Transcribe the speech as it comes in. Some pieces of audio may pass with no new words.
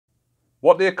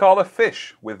What do you call a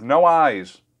fish with no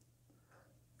eyes?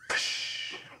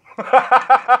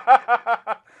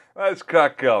 Let's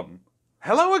crack on.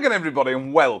 Hello again everybody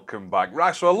and welcome back.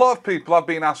 Right, so a lot of people have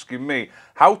been asking me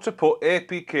how to put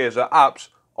APKs or apps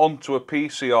onto a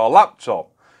PC or laptop.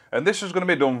 And this is going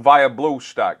to be done via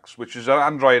Bluestacks, which is an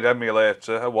Android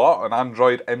emulator. What? An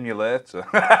Android emulator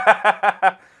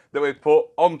that we put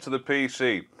onto the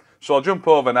PC. So I'll jump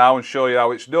over now and show you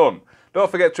how it's done. Don't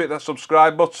forget to hit that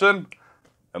subscribe button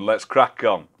and let's crack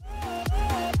on.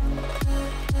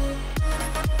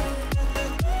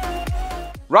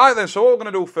 Right then, so what we're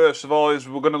going to do first of all is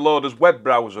we're going to load this web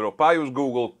browser up. I use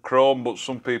Google Chrome, but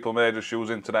some people may just use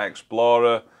Internet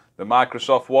Explorer, the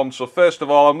Microsoft one. So first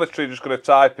of all, I'm literally just going to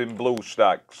type in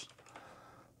Bluestacks.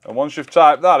 And once you've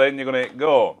typed that in, you're going to hit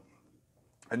go.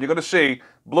 And you're going to see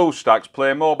Bluestacks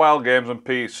play mobile games on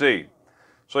PC.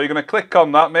 So you're going to click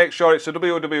on that, make sure it's a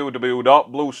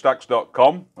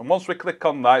www.bluestacks.com. And once we click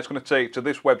on that, it's going to take you to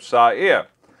this website here.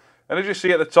 And as you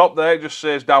see at the top there, it just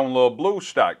says download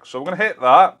Bluestacks. So we're going to hit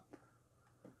that.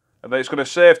 And then it's going to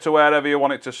save to wherever you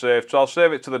want it to save. So I'll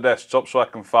save it to the desktop so I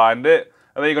can find it.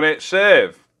 And then you're going to hit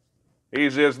save.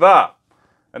 Easy as that.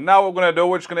 And now what we're going to do,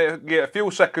 we're just going to get a few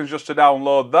seconds just to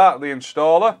download that, the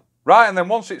installer. Right, and then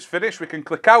once it's finished, we can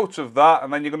click out of that.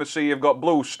 And then you're going to see you've got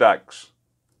Bluestacks.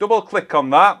 Double click on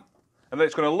that. And then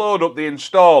it's going to load up the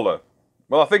installer.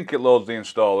 Well, I think it loads the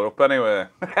installer up anyway.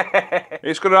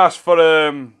 It's going to ask for...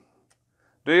 do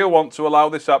you want to allow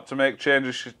this app to make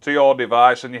changes to your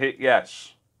device? And you hit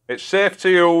yes. It's safe to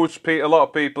use. A lot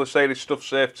of people are saying this stuff's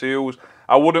safe to use.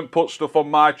 I wouldn't put stuff on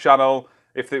my channel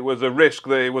if it was a risk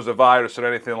that it was a virus or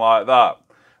anything like that.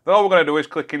 Then all we're going to do is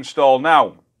click install now.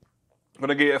 I'm going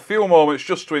to give it a few moments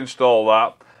just to install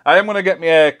that. I am going to get my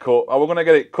hair cut. I was going to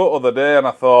get it cut the other day and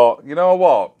I thought, you know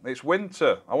what? It's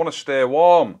winter. I want to stay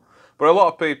warm. But a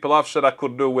lot of people have said I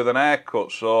could do with an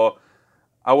haircut, so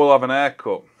I will have an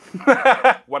haircut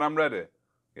when I'm ready.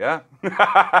 Yeah?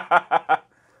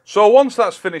 So once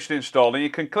that's finished installing,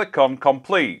 you can click on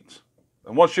complete.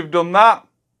 And once you've done that,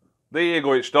 there you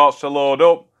go, it starts to load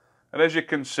up. And as you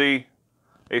can see,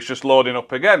 it's just loading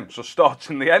up again. So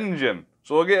starting the engine.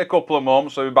 So we'll get a couple of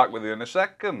moments, so I'll be back with you in a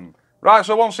second. Right,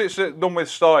 so once it's done with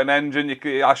starting engine, you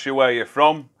can ask you where you're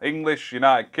from. English,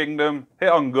 United Kingdom, hit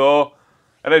on go.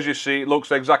 And as you see, it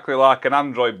looks exactly like an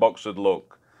Android box would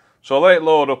look. So let it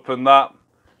load up and that.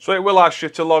 So it will ask you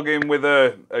to log in with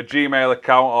a Gmail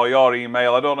account or your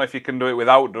email. I don't know if you can do it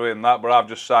without doing that, but I've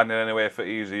just signed in anyway for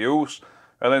easy use.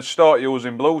 And then start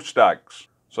using Bluestacks.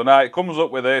 So now it comes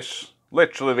up with this,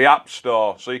 literally the App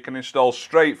Store. So you can install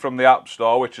straight from the App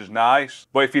Store, which is nice.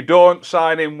 But if you don't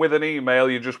sign in with an email,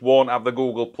 you just won't have the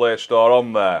Google Play Store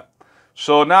on there.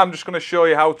 So now I'm just going to show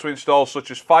you how to install such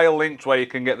as file links, where you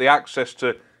can get the access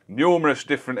to numerous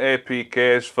different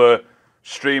APKs for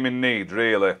streaming needs,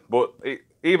 really. But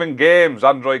even games,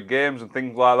 Android games and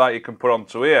things like that, you can put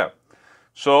onto here.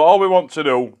 So all we want to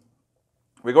do,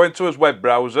 we go into his web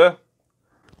browser.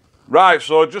 Right,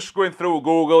 so just going through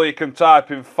Google, you can type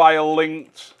in file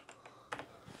linked.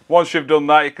 Once you've done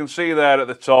that, you can see there at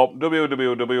the top,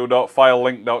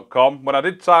 www.filelink.com. When I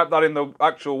did type that in the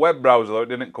actual web browser, though, it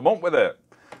didn't come up with it.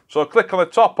 So click on the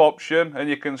top option, and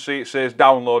you can see it says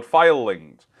download file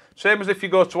linked. Same as if you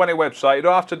go to any website, you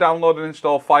don't have to download and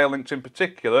install file links in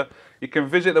particular. You can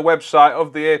visit the website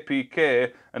of the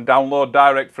APK and download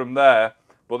direct from there.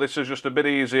 But this is just a bit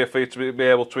easier for you to be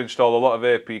able to install a lot of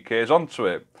APKs onto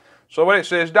it. So when it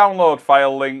says download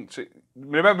file linked,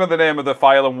 remember the name of the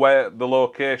file and where the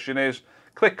location is.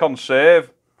 Click on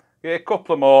save. Get a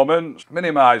couple of moments.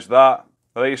 Minimise that.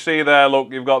 And you see there,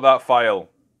 look, you've got that file.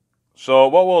 So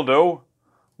what we'll do,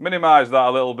 minimise that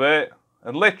a little bit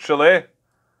and literally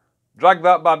drag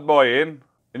that bad boy in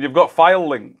and you've got file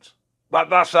linked.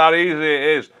 That's how easy it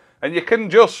is. And you can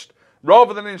just,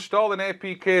 rather than installing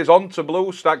APKs onto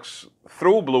Bluestacks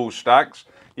through Bluestacks,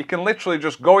 you can literally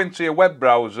just go into your web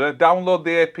browser, download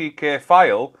the APK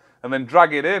file and then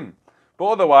drag it in. But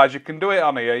otherwise you can do it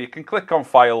on here. You can click on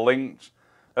file linked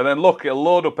and then look, it'll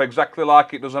load up exactly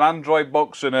like it does an Android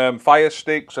box and Fire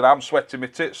Sticks, and I'm sweating my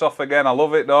tits off again. I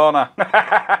love it, don't I?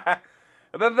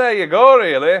 And then there you go,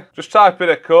 really. Just type in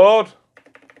a code.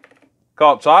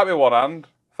 Can't type with one hand.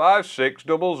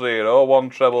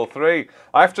 56001333.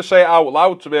 I have to say it out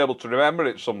loud to be able to remember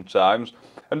it sometimes.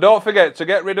 And don't forget, to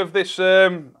get rid of this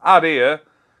ad here,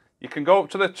 you can go up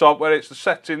to the top where it's the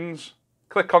settings,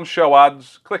 click on show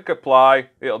ads, click apply,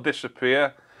 it'll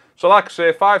disappear. So like I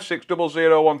say,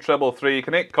 56001333, you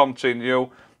can hit continue,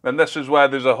 and this is where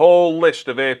there's a whole list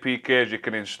of APKs you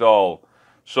can install.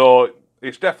 So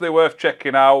it's definitely worth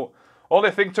checking out.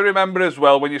 Only thing to remember as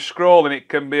well, when you're scrolling, it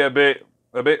can be a bit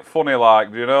a bit funny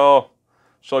like, you know.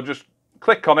 So just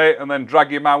click on it and then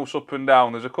drag your mouse up and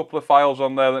down. There's a couple of files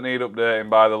on there that need updating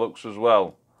by the looks as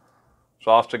well.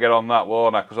 So I'll have to get on that,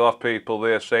 won't I? Because I'll have people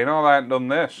there saying, oh, I haven't done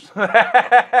this.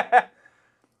 But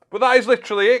that is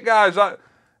literally it, guys.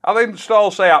 I'll install,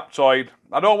 say, Aptoid.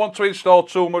 I don't want to install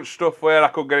too much stuff where I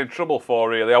could get in trouble for,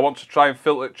 really. I want to try and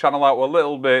filter the channel out a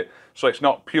little bit so it's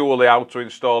not purely how to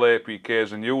install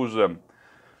APKs and use them.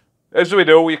 As we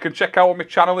do, you can check out on my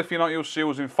channel if you're not used to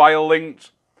using file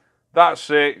linked. That's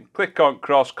it. Click on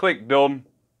cross, click done,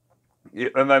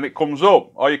 and then it comes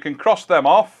up. Or you can cross them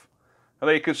off, and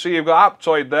then you can see you've got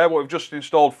Aptoid there, what we've just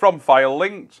installed from file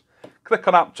linked. Click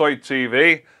on Aptoid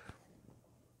TV.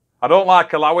 I don't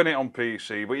like allowing it on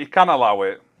PC, but you can allow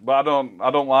it. But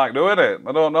I don't like doing it.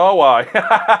 I don't know why.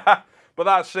 But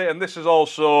that's it, and this is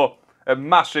also a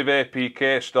massive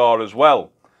APK store as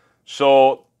well.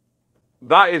 So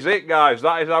that is it, guys.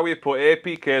 That is how you put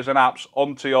APKs and apps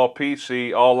onto your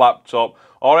PC or laptop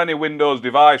or any Windows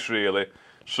device, really.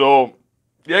 So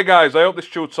yeah, guys, I hope this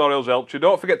tutorial's helped you.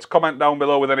 Don't forget to comment down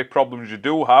below with any problems you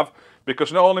do have,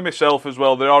 because not only myself as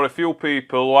well, there are a few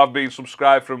people who have been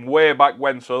subscribed from way back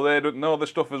when, so they don't know the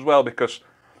stuff as well because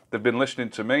they've been listening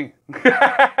to me.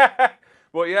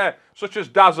 But yeah, such as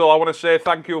Dazzle, I want to say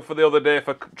thank you for the other day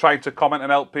for trying to comment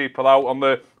and help people out on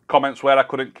the comments where I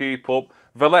couldn't keep up.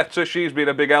 Valletta, she's been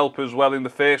a big help as well in the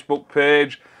Facebook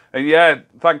page. And yeah,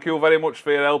 thank you very much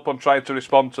for your help on trying to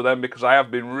respond to them, because I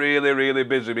have been really, really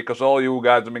busy because all you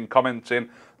guys have been commenting.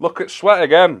 Look at Sweat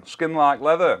again, skin like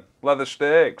leather, leather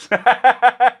steaks.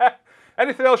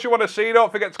 Anything else you want to see,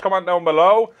 don't forget to comment down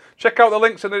below. Check out the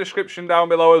links in the description down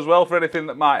below as well for anything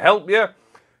that might help you.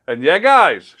 And yeah,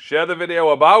 guys, share the video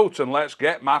about and let's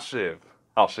get massive.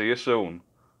 I'll see you soon.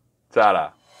 Ta-da.